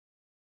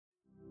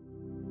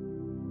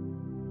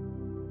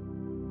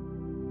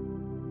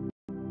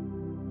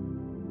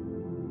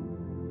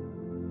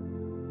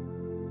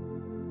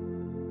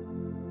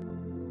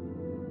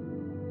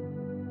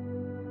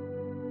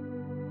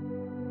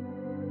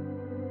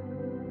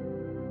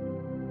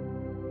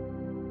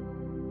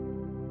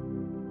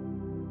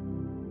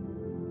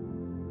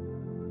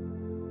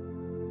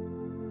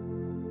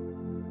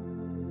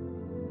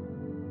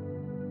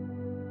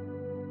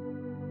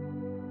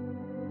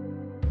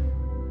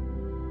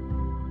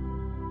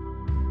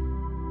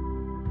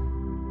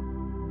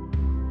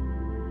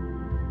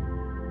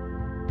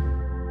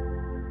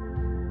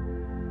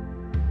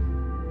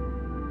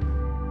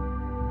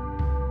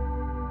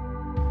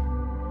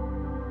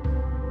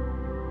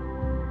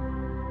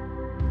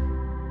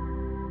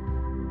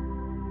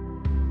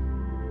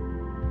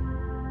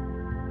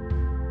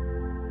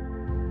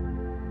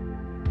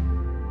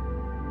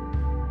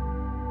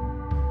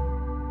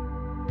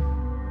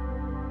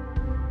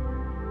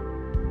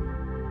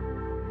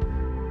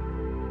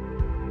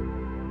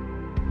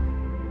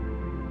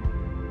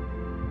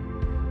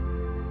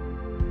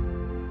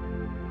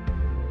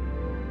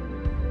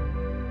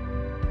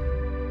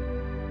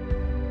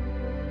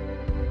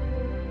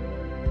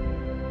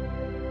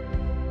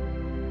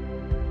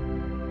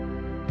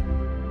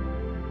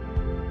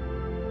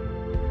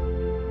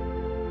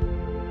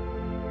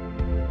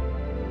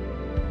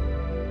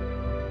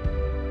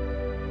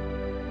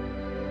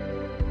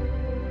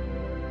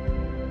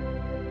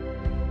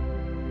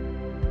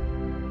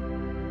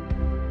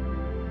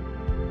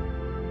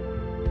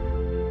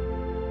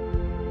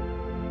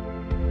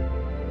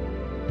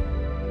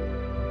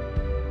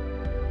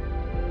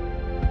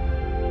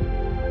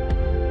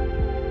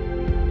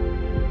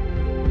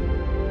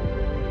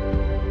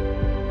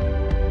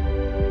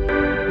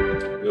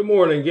Good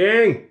morning,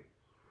 gang.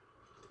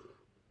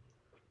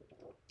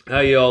 How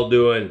y'all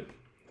doing?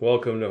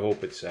 Welcome to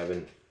Hope at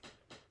 7.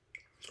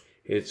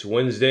 It's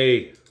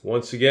Wednesday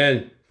once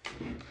again.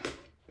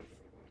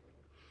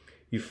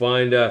 You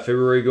find did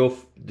February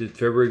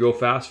go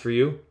fast for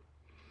you?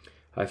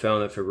 I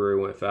found that February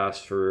went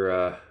fast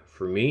for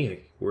me.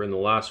 We're in the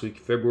last week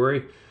of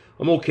February.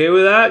 I'm okay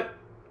with that.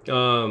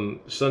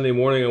 Sunday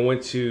morning I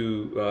went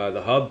to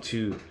the hub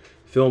to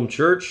film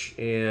church,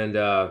 and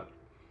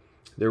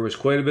there was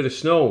quite a bit of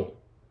snow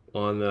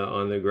on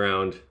the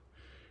ground.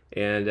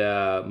 And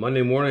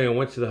Monday morning I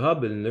went to the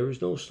hub and there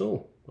was no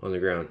snow on the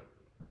ground.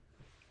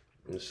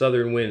 The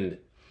southern wind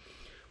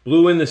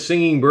blew in the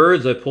singing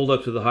birds. I pulled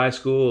up to the high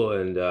school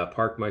and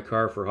parked my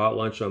car for hot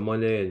lunch on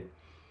Monday, and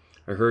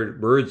I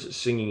heard birds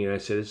singing, and I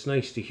said, "It's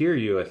nice to hear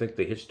you." I think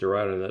they hitched a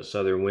ride on that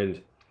southern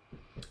wind.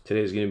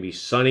 Today's going to be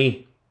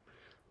sunny.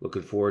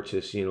 Looking forward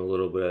to seeing a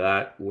little bit of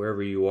that.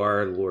 Wherever you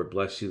are, the Lord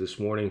bless you this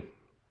morning.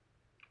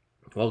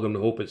 Welcome to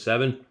Hope at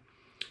 7.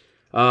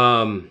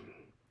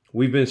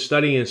 We've been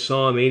studying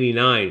Psalm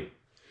 89.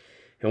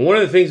 And one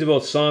of the things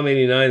about Psalm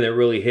 89 that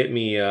really hit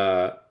me,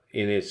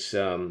 it's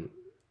a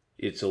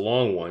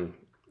long one,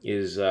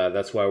 is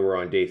that's why we're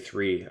on day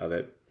 3 of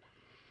it,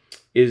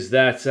 is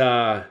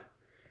that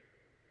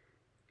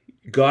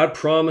God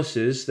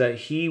promises that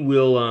he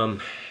will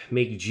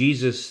make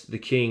Jesus the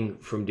king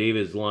from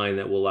David's line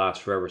that will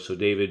last forever. So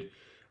David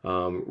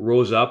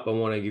rose up. I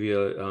want to give you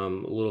a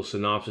little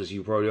synopsis.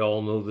 You probably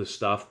all know this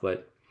stuff,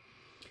 but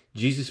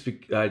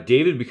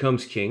David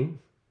becomes king,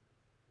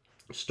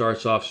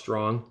 starts off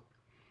strong,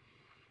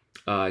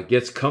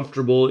 gets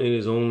comfortable in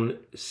his own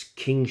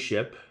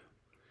kingship,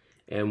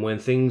 and when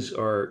things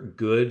are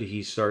good,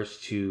 he starts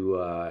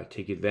to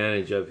take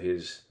advantage of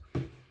his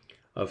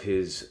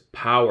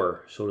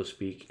power, so to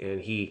speak,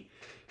 and he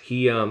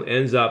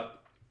ends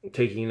up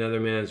taking another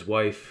man's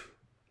wife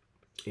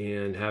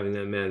and having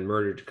that man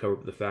murdered to cover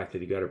up the fact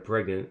that he got her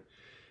pregnant.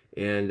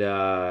 And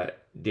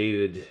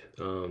David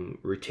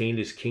retained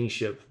his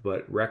kingship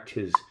but wrecked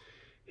his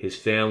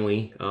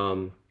family.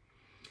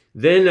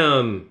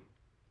 Then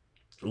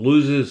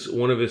loses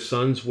one of his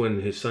sons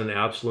when his son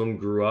Absalom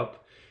grew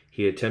up.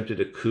 He attempted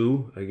a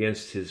coup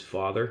against his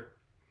father,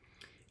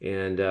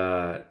 and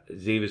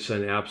David's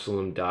son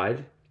Absalom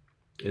died.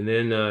 And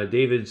then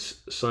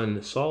David's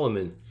son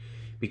Solomon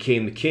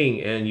became the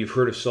king, and you've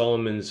heard of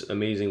Solomon's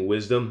amazing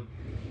wisdom.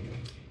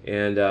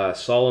 And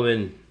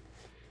Solomon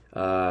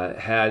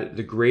had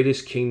the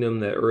greatest kingdom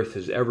that earth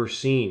has ever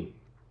seen.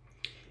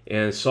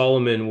 And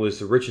Solomon was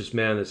the richest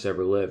man that's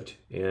ever lived.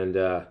 And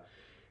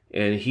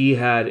he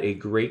had a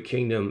great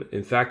kingdom.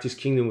 In fact, his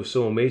kingdom was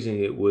so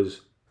amazing, it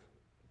was,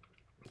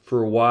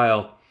 for a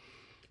while,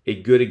 a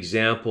good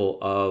example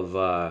of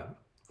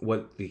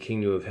what the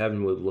kingdom of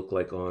heaven would look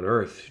like on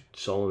earth.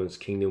 Solomon's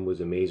kingdom was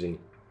amazing.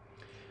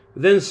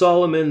 Then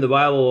Solomon, the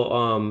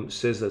Bible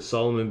says that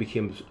Solomon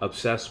became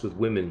obsessed with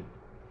women.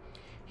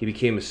 He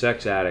became a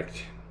sex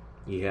addict.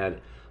 He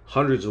had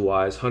hundreds of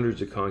wives,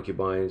 hundreds of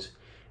concubines,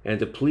 and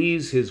to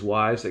please his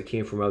wives that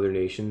came from other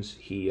nations,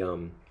 he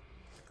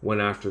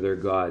went after their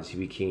gods. He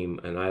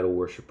became an idol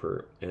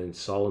worshiper. And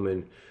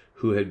Solomon,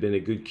 who had been a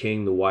good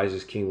king, the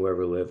wisest king who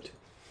ever lived,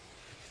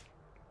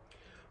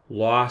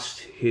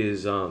 lost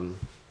his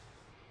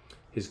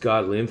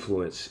godly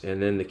influence.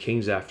 And then the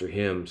kings after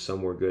him,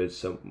 some were good,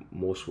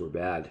 most were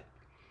bad.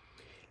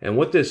 And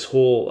what this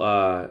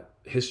whole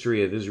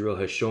history of Israel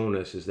has shown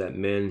us is that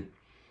men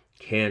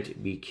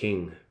can't be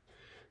king.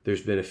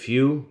 There's been a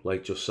few,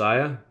 like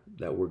Josiah,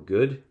 that were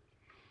good,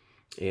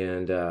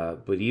 and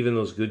but even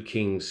those good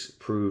kings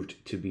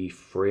proved to be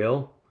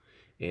frail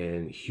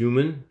and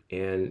human,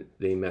 and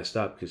they messed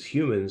up because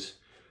humans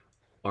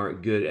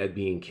aren't good at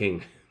being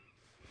king.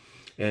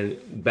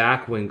 And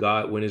back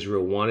when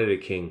Israel wanted a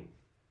king,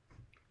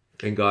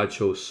 and God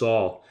chose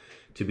Saul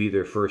to be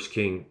their first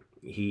king,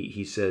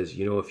 he says,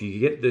 you know, if you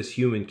get this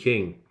human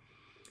king,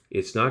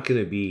 it's not going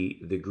to be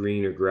the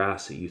greener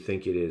grass that you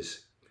think it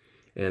is.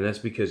 And that's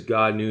because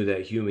God knew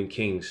that human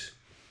kings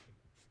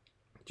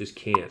just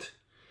can't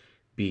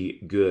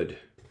be good.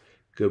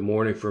 Good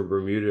morning from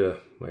Bermuda,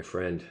 my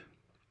friend.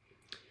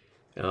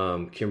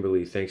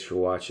 Kimberly, thanks for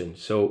watching.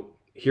 So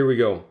here we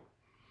go.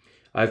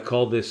 I've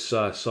called this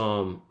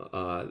Psalm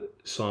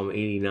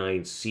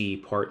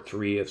 89C, part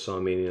 3 of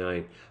Psalm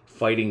 89,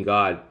 Fighting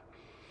God.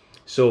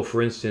 So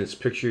for instance,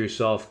 picture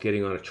yourself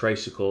getting on a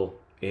tricycle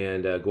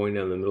and going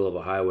down the middle of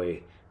a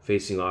highway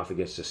facing off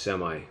against a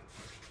semi.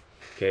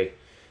 Okay?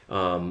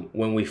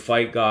 When we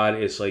fight God,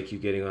 it's like you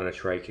getting on a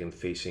trike and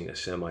facing a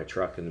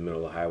semi-truck in the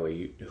middle of the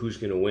highway. Who's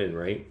going to win,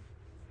 right?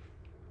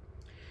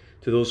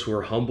 To those who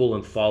are humble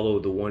and follow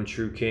the one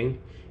true king,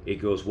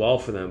 it goes well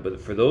for them. But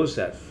for those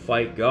that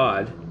fight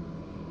God,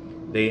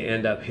 they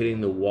end up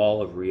hitting the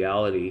wall of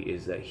reality,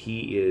 is that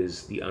he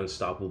is the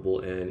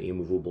unstoppable and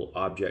immovable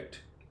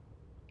object.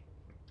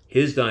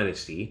 His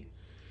dynasty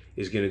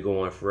is going to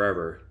go on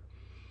forever.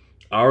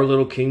 Our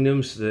little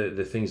kingdoms,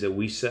 the things that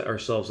we set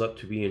ourselves up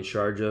to be in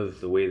charge of,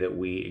 the way that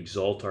we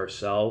exalt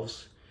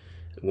ourselves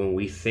when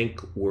we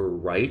think we're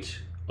right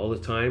all the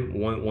time.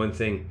 One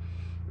thing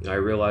I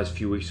realized a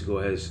few weeks ago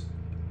is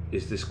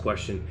this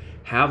question: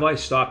 have I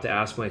stopped to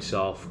ask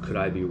myself, could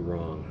I be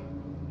wrong?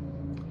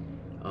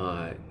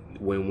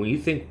 When we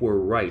think we're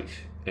right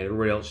and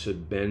everybody else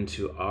should bend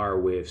to our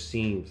way of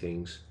seeing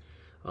things,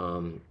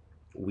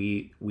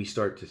 we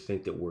start to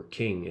think that we're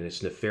king, and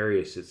it's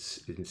nefarious,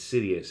 it's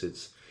insidious,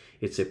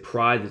 it's a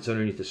pride that's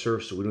underneath the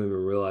surface, so we don't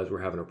even realize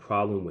we're having a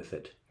problem with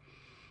it.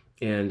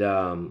 And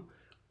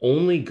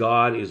only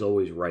God is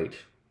always right.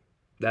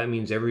 That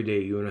means every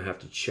day you and I have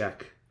to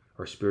check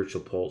our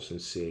spiritual pulse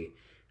and say,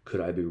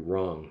 could I be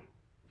wrong?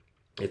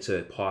 It's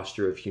a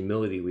posture of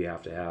humility we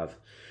have to have.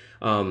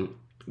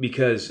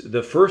 Because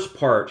the first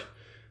part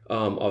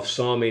of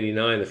Psalm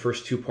 89, the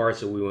first two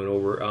parts that we went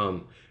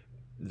over,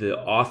 the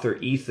author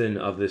Ethan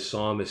of this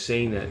psalm is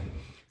saying that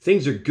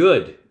things are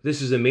good.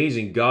 This is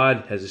amazing.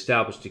 God has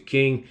established a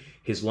king.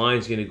 His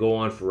line's going to go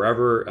on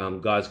forever.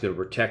 God's going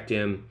to protect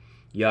him,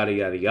 yada,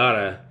 yada,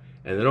 yada.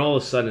 And then all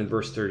of a sudden in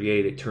verse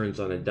 38, it turns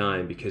on a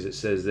dime, because it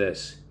says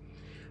this: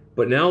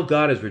 but now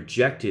God has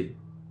rejected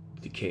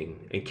the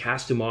king and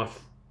cast him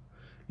off.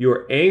 You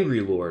are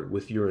angry, Lord,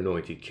 with your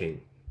anointed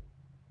king.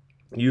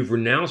 You've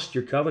renounced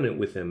your covenant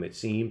with him, it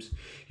seems.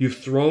 You've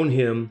thrown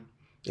him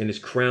and his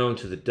crown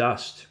to the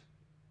dust.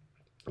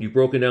 You've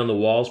broken down the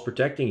walls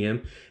protecting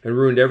him and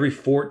ruined every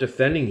fort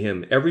defending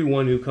him.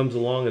 Everyone who comes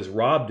along has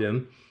robbed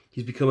him.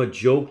 He's become a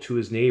joke to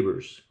his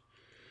neighbors.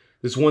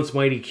 This once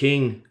mighty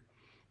king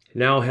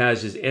now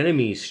has his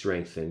enemies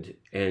strengthened.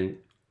 And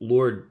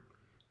Lord,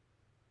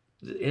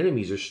 the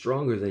enemies are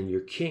stronger than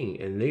your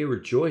king, and they are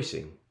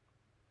rejoicing.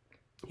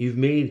 You've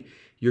made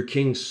your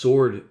king's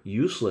sword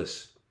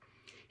useless.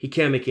 He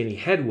can't make any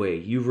headway.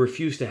 You've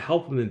refused to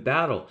help him in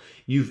battle.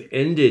 You've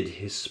ended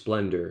his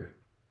splendor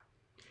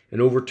and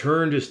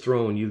overturned his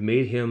throne. You've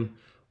made him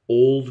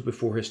old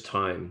before his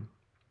time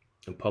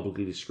and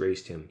publicly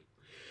disgraced him.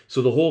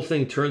 So the whole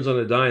thing turns on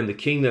a dime. The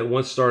king that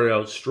once started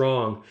out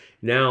strong,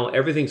 now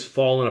everything's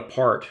fallen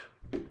apart,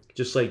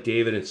 just like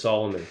David and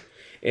Solomon.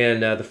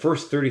 And the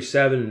first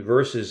 37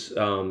 verses,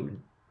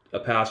 a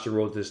pastor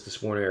wrote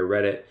this morning. I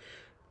read it.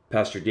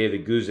 Pastor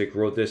David Guzik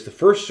wrote this: the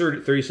first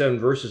 37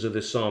 verses of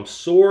this psalm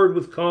soared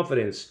with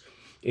confidence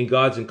in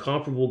God's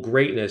incomparable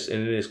greatness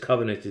and in his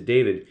covenant to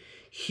David.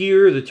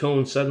 Here the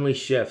tone suddenly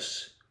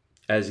shifts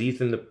as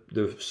Ethan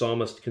the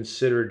psalmist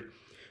considered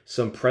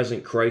some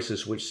present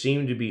crisis, which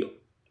seemed to be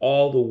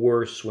all the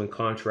worse when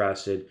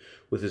contrasted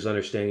with his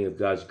understanding of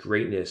God's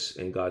greatness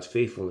and God's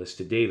faithfulness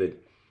to David.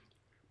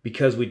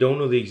 Because we don't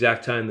know the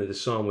exact time that the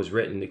psalm was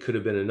written, it could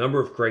have been a number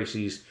of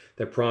crises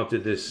that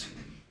prompted this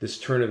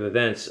turn of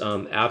events.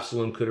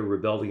 Absalom could have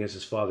rebelled against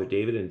his father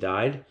David and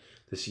died.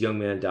 This young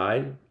man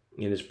died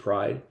in his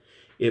pride.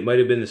 It might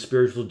have been the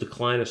spiritual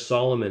decline of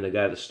Solomon, a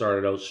guy that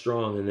started out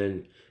strong,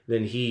 and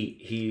then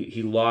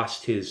he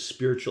lost his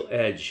spiritual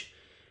edge.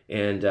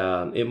 And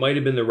it might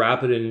have been the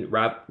rapid and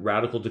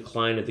radical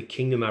decline of the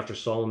kingdom after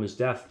Solomon's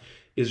death.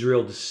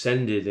 Israel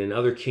descended, and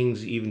other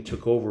kings even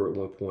took over at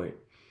one point.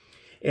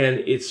 And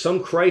it's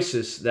some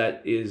crisis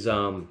that is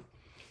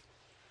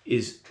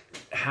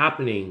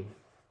happening.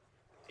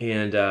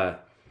 And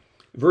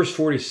verse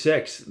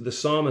 46, the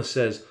psalmist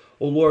says,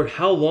 "Oh Lord,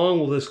 how long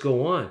will this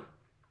go on?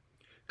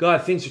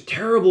 God, things are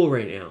terrible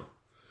right now.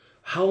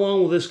 How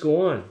long will this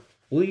go on?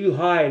 Will you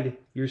hide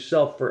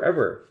yourself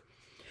forever?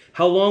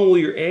 How long will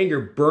your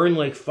anger burn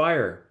like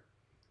fire?"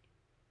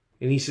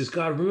 And he says,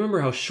 God,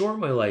 remember how short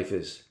my life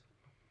is.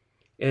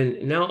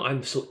 And now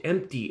I'm so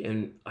empty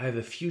and I have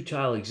a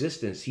futile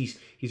existence.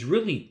 He's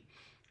really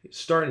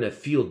starting to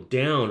feel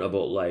down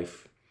about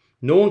life.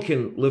 No one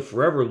can live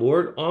forever,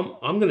 Lord.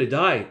 I'm going to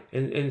die,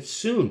 and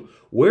soon.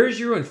 Where's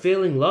your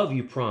unfailing love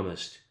you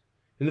promised?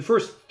 In the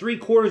first 3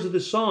 quarters of the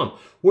psalm,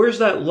 where's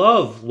that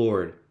love,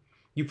 Lord?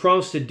 You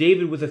promised to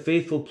David with a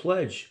faithful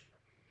pledge.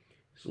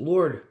 So,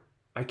 Lord,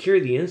 I carry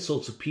the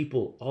insults of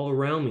people all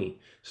around me,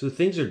 so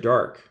things are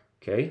dark,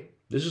 okay?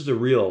 This is the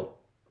real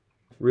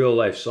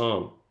life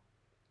psalm.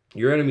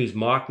 Your enemies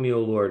mock me,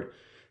 O Lord.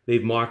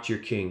 They've mocked your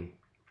king.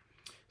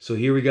 So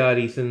here we got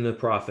Ethan the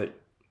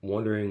prophet,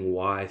 wondering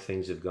why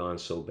things have gone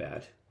so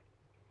bad.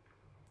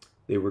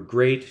 They were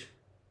great.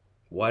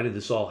 Why did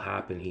this all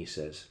happen, he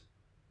says.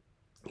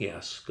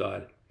 Yes,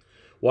 God.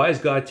 Why is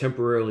God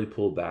temporarily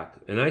pulled back?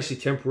 And I say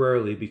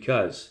temporarily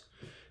because,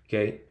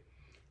 okay,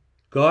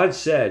 God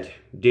said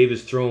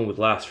David's throne would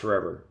last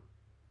forever.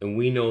 And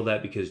we know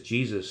that because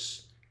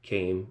Jesus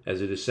came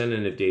as a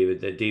descendant of David,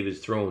 that David's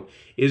throne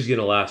is going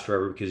to last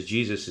forever because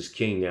Jesus is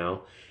king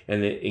now.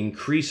 And the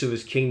increase of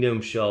his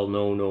kingdom shall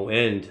know no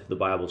end, the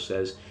Bible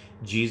says.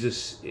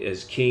 Jesus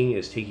as king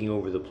is taking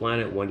over the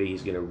planet. One day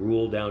he's going to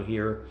rule down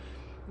here.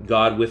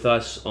 God with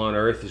us on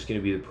earth is going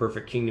to be the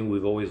perfect kingdom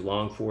we've always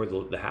longed for,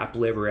 the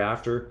happily ever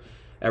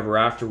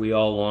after we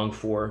all long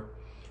for.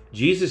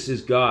 Jesus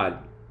is God,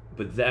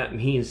 but that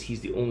means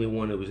he's the only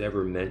one that was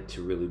ever meant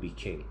to really be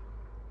king.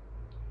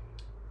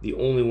 The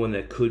only one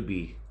that could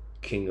be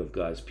king of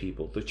God's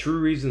people. The true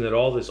reason that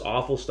all this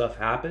awful stuff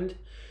happened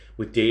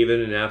with David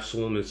and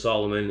Absalom and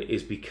Solomon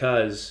is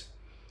because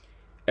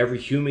every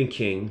human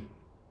king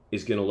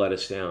is going to let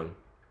us down.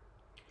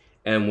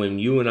 And when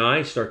you and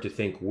I start to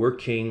think we're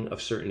king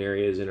of certain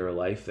areas in our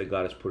life that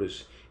God has put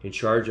us in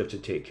charge of to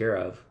take care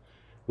of,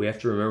 we have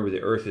to remember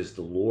the earth is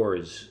the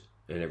Lord's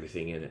and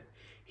everything in it.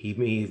 He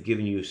may have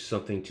given you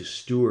something to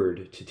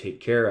steward, to take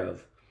care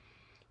of.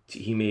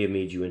 He may have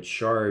made you in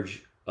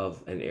charge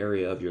of an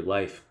area of your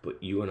life,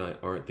 but you and I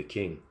aren't the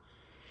king.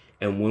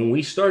 And when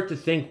we start to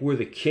think we're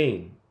the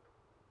king,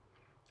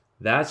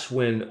 that's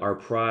when our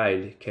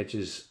pride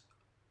catches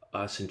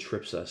us and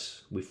trips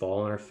us. We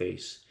fall on our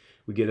face.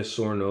 We get a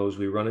sore nose.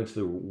 We run into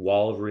the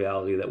wall of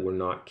reality that we're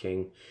not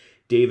king.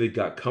 David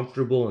got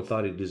comfortable and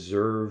thought he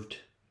deserved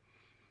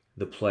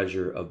the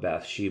pleasure of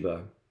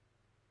Bathsheba.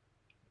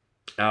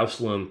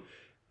 Absalom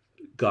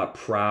got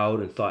proud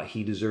and thought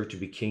he deserved to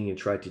be king and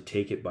tried to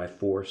take it by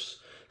force.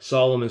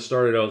 Solomon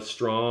started out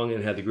strong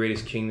and had the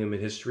greatest kingdom in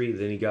history.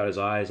 Then he got his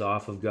eyes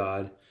off of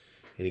God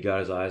and he got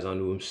his eyes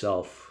onto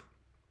himself.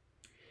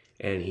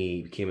 And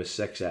he became a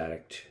sex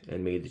addict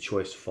and made the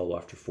choice to follow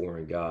after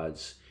foreign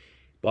gods.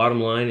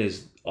 Bottom line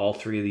is all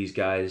three of these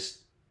guys,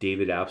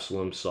 David,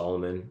 Absalom,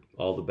 Solomon,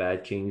 all the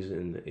bad kings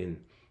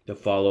that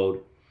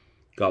followed,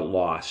 got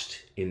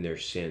lost in their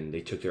sin.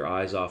 They took their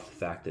eyes off the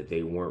fact that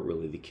they weren't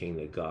really the king,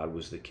 that God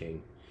was the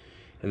king.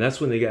 And that's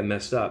when they got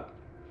messed up.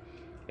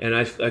 And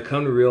I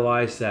come to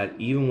realize that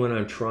even when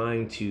I'm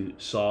trying to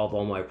solve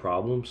all my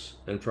problems,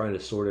 I'm trying to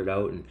sort it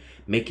out and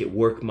make it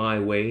work my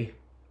way,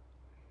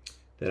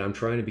 that I'm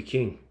trying to be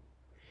king.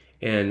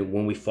 And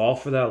when we fall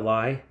for that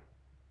lie,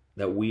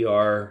 that we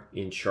are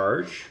in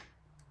charge,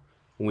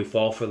 when we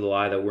fall for the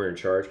lie that we're in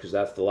charge, because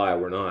that's the lie,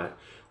 we're not,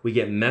 we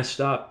get messed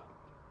up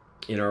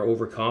in our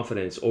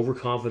overconfidence.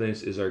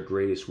 Overconfidence is our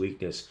greatest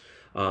weakness.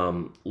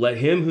 Let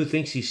him who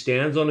thinks he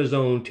stands on his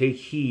own take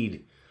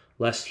heed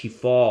lest he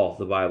fall,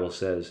 the Bible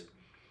says.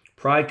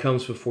 Pride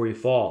comes before you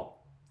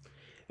fall.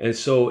 And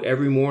so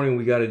every morning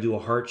we got to do a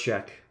heart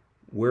check.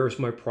 Where's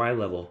my pride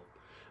level?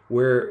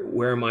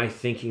 Where am I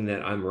thinking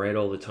that I'm right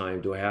all the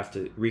time? Do I have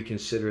to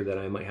reconsider that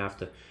I might have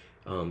to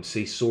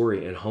say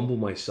sorry and humble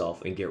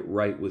myself and get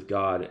right with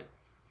God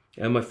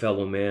and my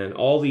fellow man?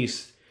 All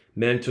these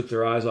men took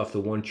their eyes off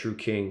the one true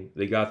king.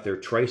 They got their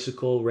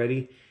tricycle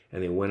ready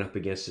and they went up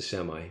against a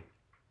semi.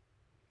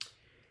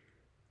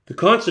 The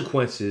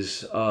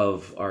consequences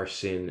of our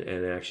sin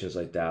and actions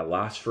like that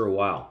last for a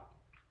while.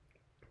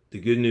 The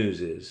good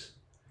news is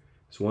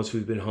once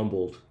we've been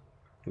humbled,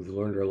 we've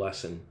learned our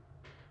lesson.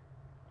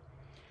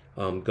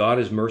 God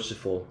is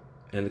merciful,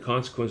 and the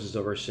consequences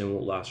of our sin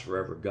won't last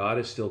forever. God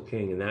is still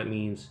king, and that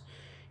means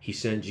he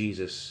sent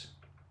Jesus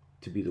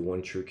to be the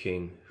one true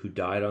king who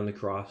died on the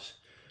cross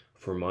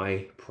for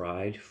my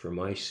pride, for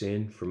my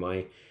sin, for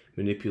my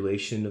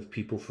manipulation of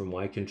people, for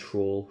my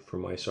control, for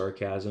my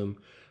sarcasm,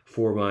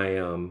 for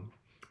my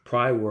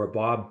pride where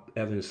Bob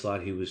Evans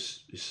thought he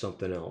was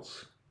something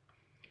else.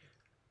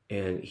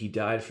 And he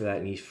died for that,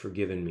 and he's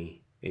forgiven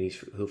me, and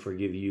he'll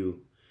forgive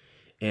you.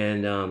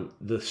 And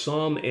the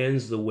psalm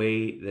ends the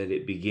way that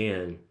it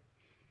began,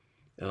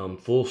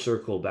 full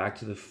circle back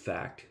to the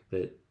fact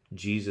that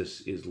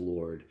Jesus is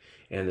Lord.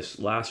 And this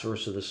last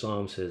verse of the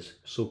psalm says,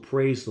 so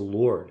praise the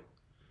Lord.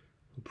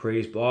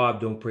 Praise Bob,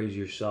 don't praise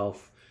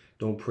yourself.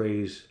 Don't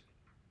praise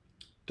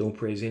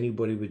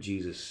anybody but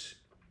Jesus.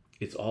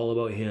 It's all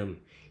about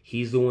him.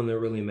 He's the one that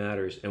really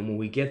matters. And when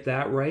we get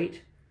that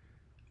right,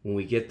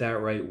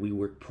 we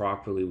work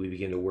properly. We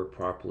begin to work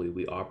properly.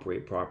 We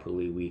operate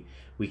properly.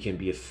 We can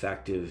be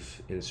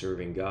effective in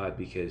serving God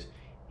because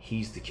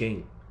he's the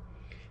king.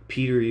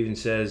 Peter even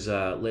says,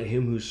 let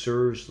him who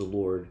serves the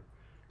Lord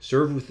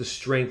serve with the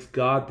strength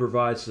God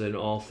provides so that in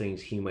all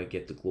things he might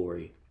get the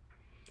glory.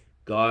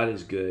 God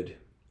is good.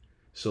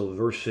 So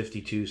verse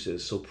 52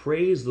 says, so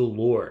praise the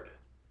Lord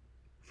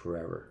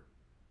forever,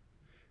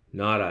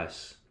 not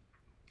us.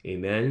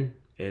 Amen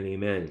and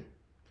amen.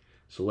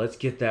 So let's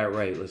get that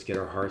right. Let's get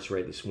our hearts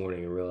right this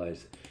morning and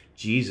realize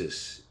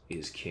Jesus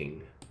is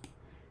king.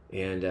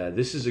 And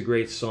this is a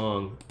great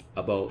song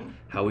about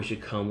how we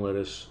should come let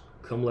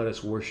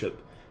us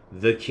worship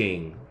the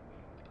King.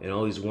 And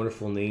all these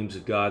wonderful names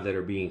of God that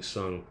are being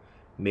sung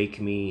make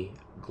me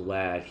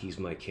glad he's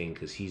my king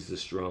because he's the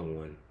strong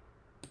one.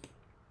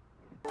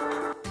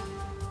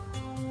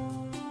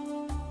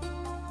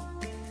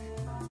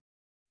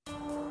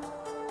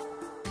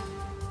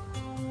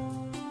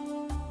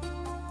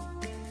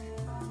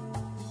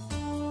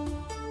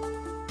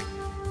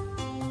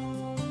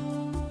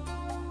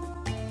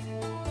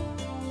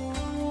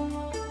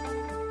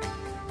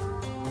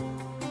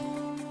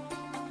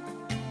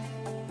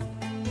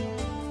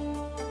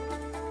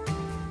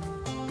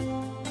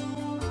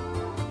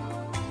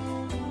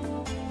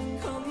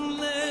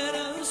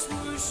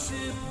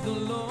 The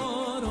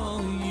Lord,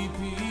 all ye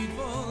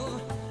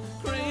people,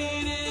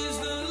 great is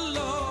the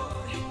Lord,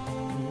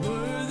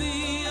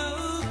 worthy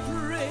of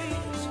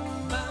praise.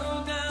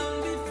 Bow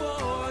down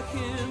before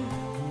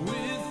him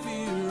with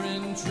fear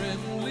and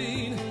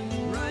trembling.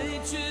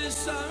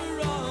 Righteous are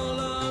all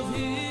of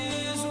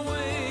his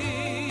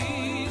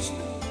ways.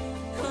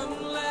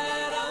 Come,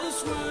 let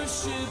us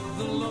worship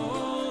the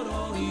Lord,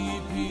 all ye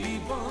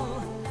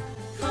people.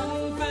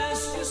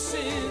 Confess your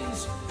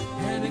sins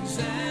and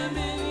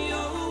examine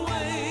your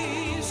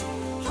ways,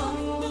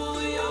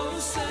 humble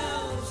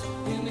yourselves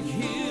in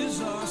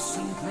his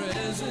awesome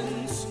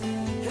presence,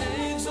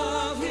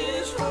 exalt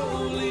his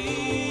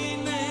holy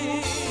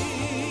name.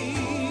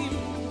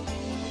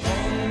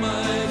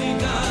 Almighty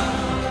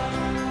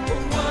God,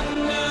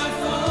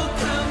 wonderful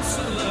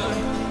Counselor,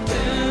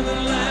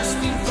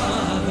 everlasting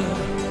Father,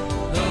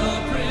 the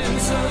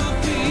Prince of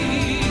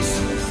Peace,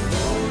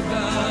 Lord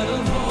God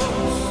of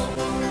hosts,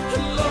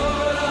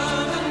 Lord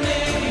of the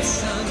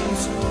nations,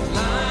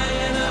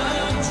 Lion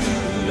of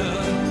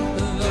Judah,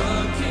 the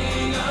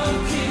King of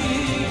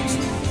kings.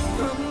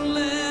 Come,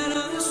 let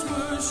us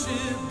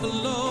worship the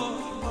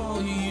Lord,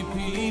 all ye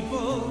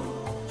people.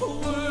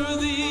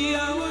 Worthy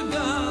our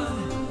God,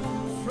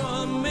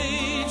 from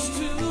age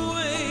to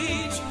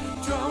age,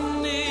 draw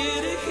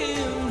near to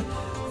him,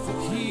 for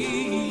he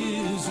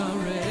is our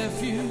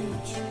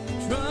refuge.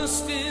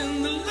 Trust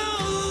in the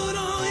Lord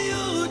all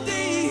your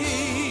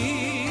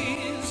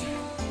days.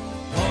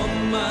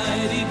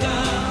 Almighty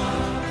God,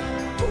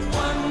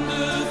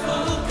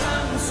 wonderful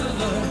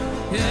Counselor,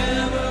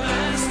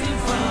 everlasting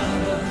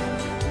Father,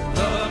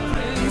 the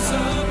Prince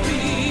of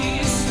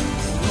Peace,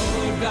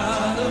 Lord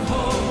God of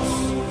hosts,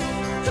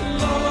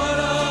 Lord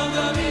of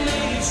the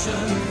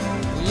nations,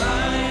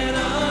 Lion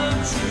of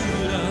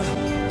Judah,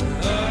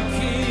 the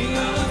King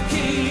of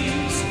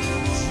kings,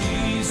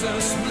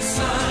 Jesus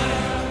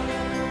Messiah,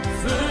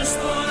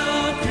 firstborn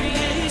of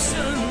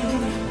creation,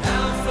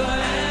 Alpha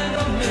and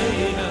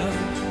Omega,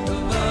 the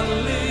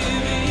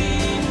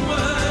living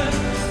Word,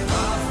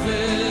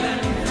 prophet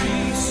and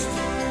priest,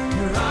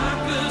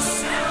 rock of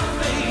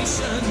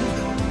salvation,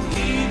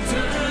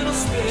 eternal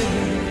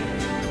Spirit,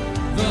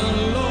 the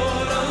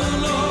Lord of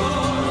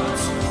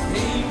lords,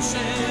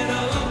 ancient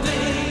of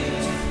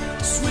days,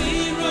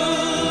 sweet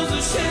rose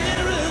of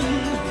Sharon,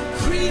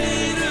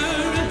 creator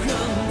and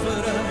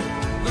comforter,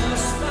 the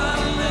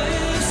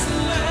spotless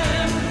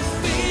Lamb,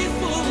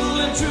 faithful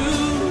and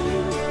true,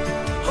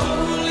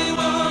 Holy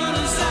One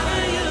of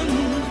Zion,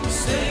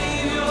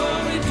 Savior,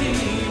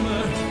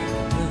 Redeemer,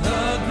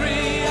 the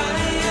great I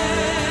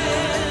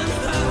am.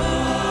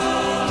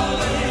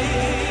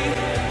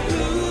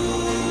 Hallelujah.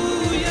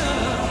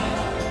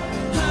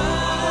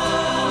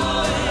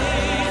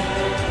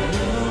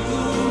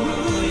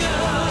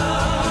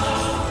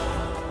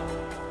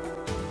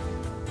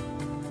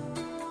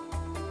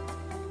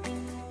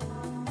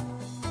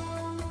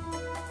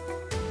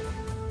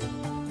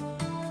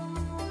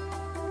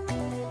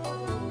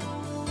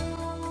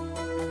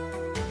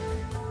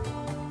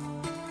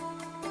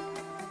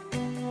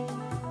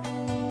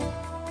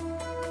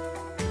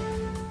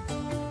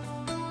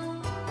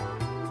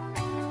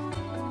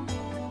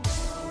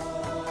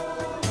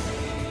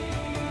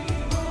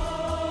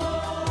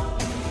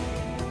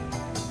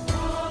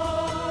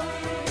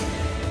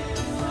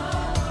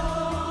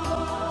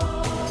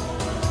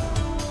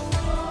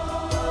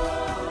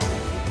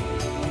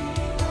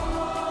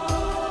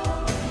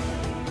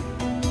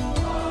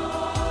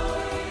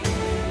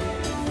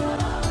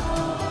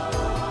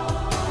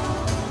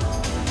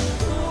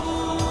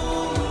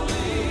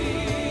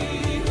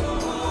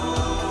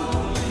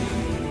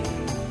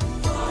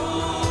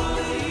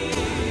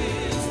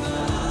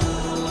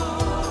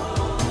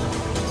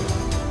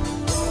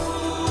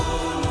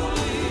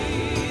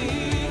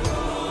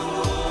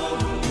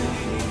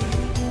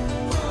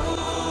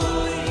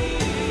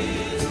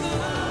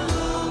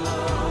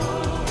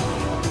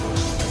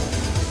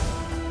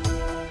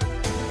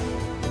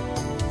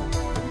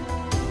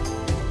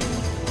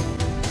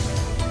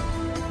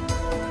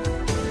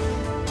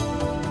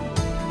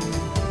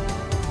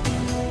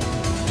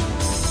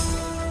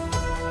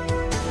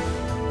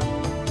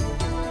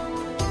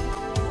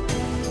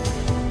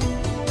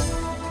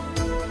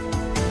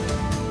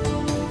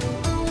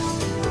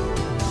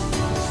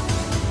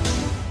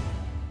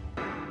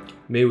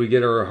 May we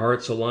get our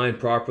hearts aligned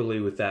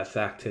properly with that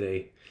fact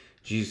today.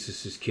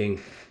 Jesus is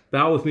King.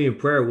 Bow with me in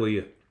prayer, will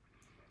you?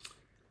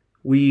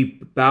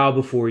 We bow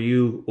before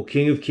you, O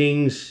King of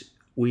Kings.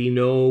 We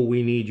know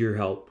we need your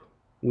help.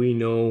 We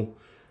know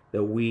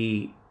that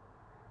we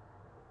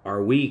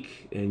are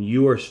weak and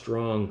you are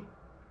strong.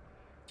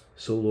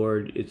 So,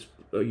 Lord, it's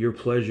your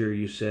pleasure,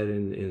 you said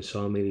in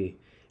Psalm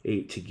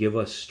 88, to give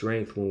us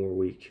strength when we're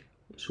weak.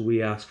 So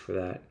we ask for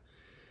that.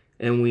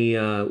 And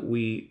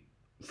we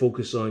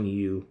focus on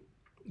you,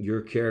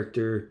 your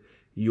character,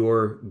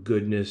 your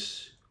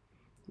goodness,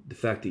 the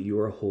fact that you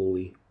are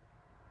holy.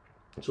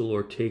 So,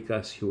 Lord, take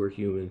us who are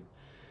human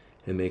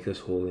and make us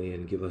holy,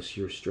 and give us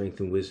your strength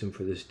and wisdom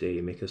for this day.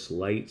 Make us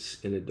lights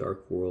in a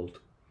dark world.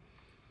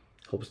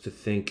 Help us to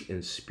think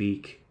and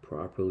speak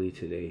properly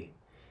today,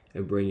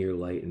 and bring your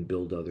light and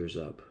build others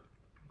up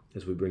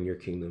as we bring your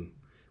kingdom.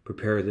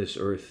 Prepare this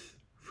earth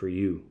for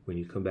you when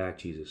you come back,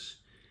 Jesus.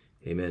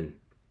 Amen.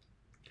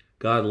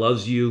 God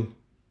loves you.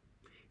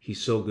 He's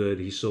so good.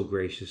 He's so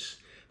gracious.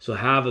 So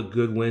have a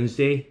good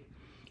Wednesday,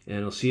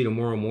 and I'll see you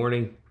tomorrow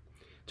morning.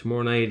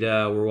 Tomorrow night,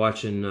 we're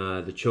watching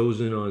The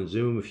Chosen on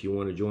Zoom. If you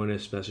want to join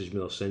us, message me.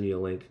 I'll send you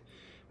a link.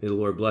 May the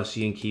Lord bless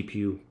you and keep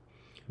you.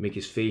 make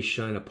his face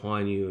shine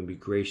upon you and be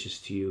gracious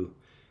to you.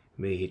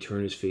 May he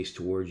turn his face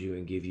towards you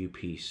and give you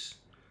peace.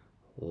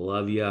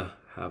 Love ya.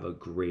 Have a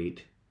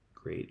great,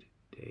 great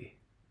day.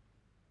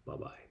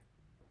 Bye-bye.